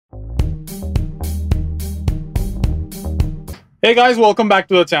Hey guys, welcome back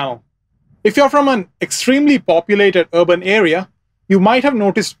to the channel. If you're from an extremely populated urban area, you might have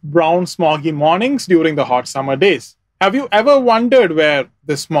noticed brown smoggy mornings during the hot summer days. Have you ever wondered where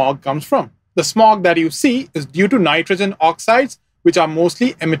the smog comes from? The smog that you see is due to nitrogen oxides, which are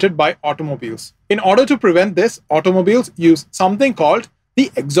mostly emitted by automobiles. In order to prevent this, automobiles use something called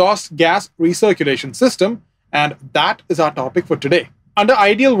the exhaust gas recirculation system, and that is our topic for today. Under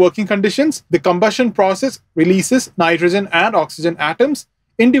ideal working conditions, the combustion process releases nitrogen and oxygen atoms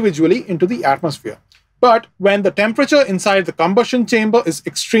individually into the atmosphere. But when the temperature inside the combustion chamber is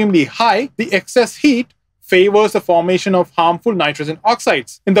extremely high, the excess heat favors the formation of harmful nitrogen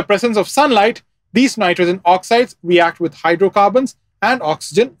oxides. In the presence of sunlight, these nitrogen oxides react with hydrocarbons and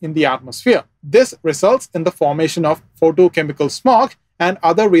oxygen in the atmosphere. This results in the formation of photochemical smog and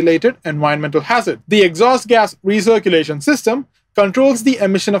other related environmental hazards. The exhaust gas recirculation system controls the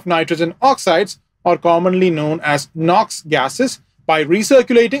emission of nitrogen oxides, or commonly known as NOx gases, by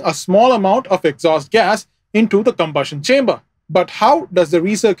recirculating a small amount of exhaust gas into the combustion chamber. But how does the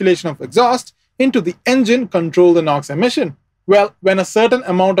recirculation of exhaust into the engine control the NOx emission? Well, when a certain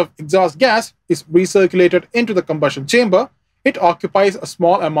amount of exhaust gas is recirculated into the combustion chamber, it occupies a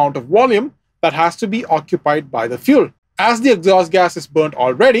small amount of volume that has to be occupied by the fuel. As the exhaust gas is burnt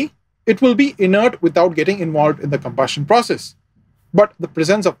already, it will be inert without getting involved in the combustion process. But the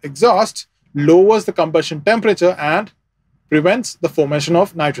presence of exhaust lowers the combustion temperature and prevents the formation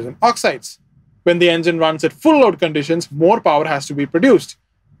of nitrogen oxides. When the engine runs at full load conditions, more power has to be produced.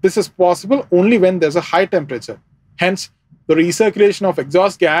 This is possible only when there's a high temperature. Hence, the recirculation of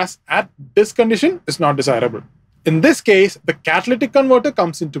exhaust gas at this condition is not desirable. In this case, the catalytic converter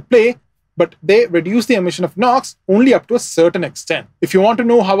comes into play, but they reduce the emission of NOx only up to a certain extent. If you want to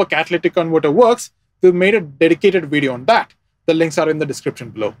know how a catalytic converter works, we've made a dedicated video on that. The links are in the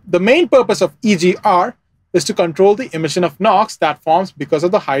description below. The main purpose of EGR is to control the emission of NOx that forms because of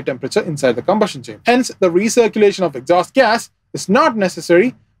the high temperature inside the combustion chamber. Hence, the recirculation of exhaust gas is not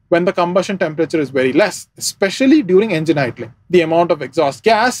necessary when the combustion temperature is very less, especially during engine idling. The amount of exhaust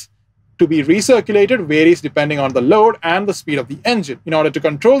gas to be recirculated varies depending on the load and the speed of the engine. In order to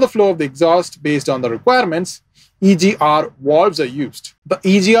control the flow of the exhaust based on the requirements, EGR valves are used. The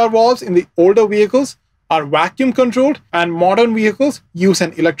EGR valves in the older vehicles are vacuum controlled, and modern vehicles use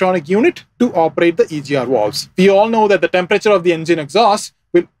an electronic unit to operate the EGR valves. We all know that the temperature of the engine exhaust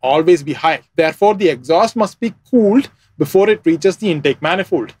will always be high. Therefore, the exhaust must be cooled before it reaches the intake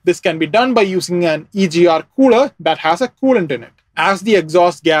manifold. This can be done by using an EGR cooler that has a coolant in it. As the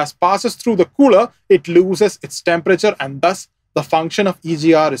exhaust gas passes through the cooler, it loses its temperature, and thus the function of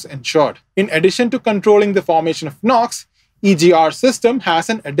EGR is ensured. In addition to controlling the formation of NOx, EGR system has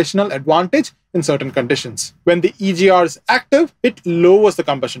an additional advantage in certain conditions. When the EGR is active, it lowers the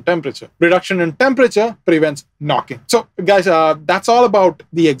combustion temperature. Reduction in temperature prevents knocking. So guys, that's all about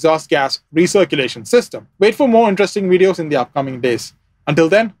the exhaust gas recirculation system. Wait for more interesting videos in the upcoming days. Until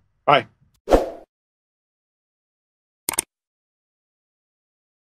then, bye.